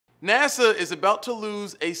NASA is about to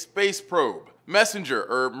lose a space probe. Messenger,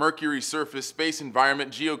 or Mercury Surface Space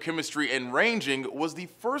Environment Geochemistry and Ranging, was the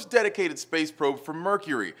first dedicated space probe for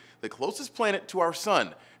Mercury, the closest planet to our Sun.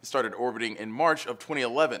 It started orbiting in March of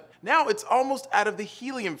 2011. Now it's almost out of the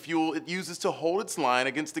helium fuel it uses to hold its line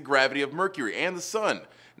against the gravity of Mercury and the Sun.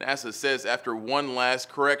 NASA says after one last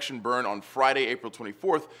correction burn on Friday, April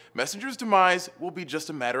 24th, Messenger's demise will be just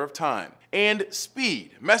a matter of time. And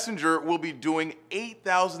speed. Messenger will be doing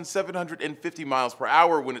 8,750 miles per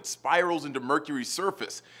hour when it spirals into Mercury's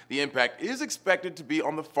surface. The impact is expected to be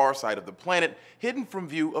on the far side of the planet, hidden from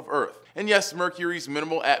view of Earth. And yes, Mercury's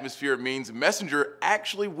minimal atmosphere means Messenger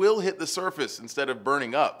actually will hit the surface instead of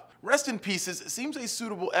burning up. Rest in pieces seems a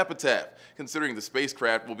suitable epitaph, considering the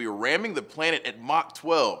spacecraft will be ramming the planet at Mach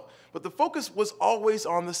 12. But the focus was always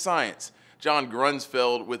on the science. John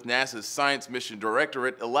Grunsfeld with NASA's Science Mission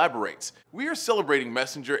Directorate elaborates. We are celebrating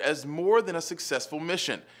Messenger as more than a successful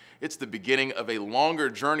mission. It's the beginning of a longer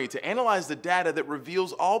journey to analyze the data that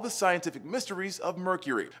reveals all the scientific mysteries of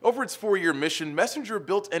Mercury. Over its 4-year mission, Messenger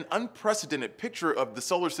built an unprecedented picture of the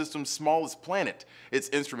solar system's smallest planet. Its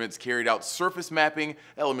instruments carried out surface mapping,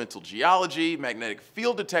 elemental geology, magnetic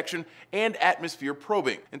field detection, and atmosphere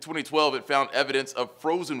probing. In 2012, it found evidence of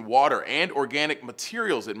frozen water and organic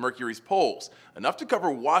materials at Mercury's poles, enough to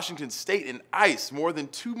cover Washington state in ice more than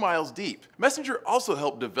 2 miles deep. Messenger also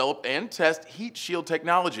helped develop and test heat shield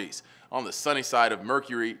technologies. On the sunny side of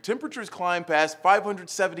Mercury, temperatures climb past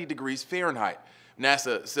 570 degrees Fahrenheit.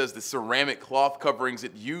 NASA says the ceramic cloth coverings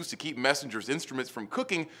it used to keep Messenger's instruments from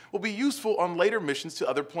cooking will be useful on later missions to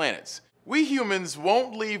other planets. We humans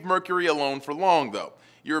won't leave Mercury alone for long, though.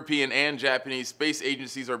 European and Japanese space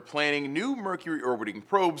agencies are planning new Mercury orbiting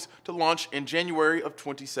probes to launch in January of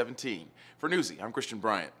 2017. For Newsy, I'm Christian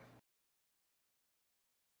Bryant.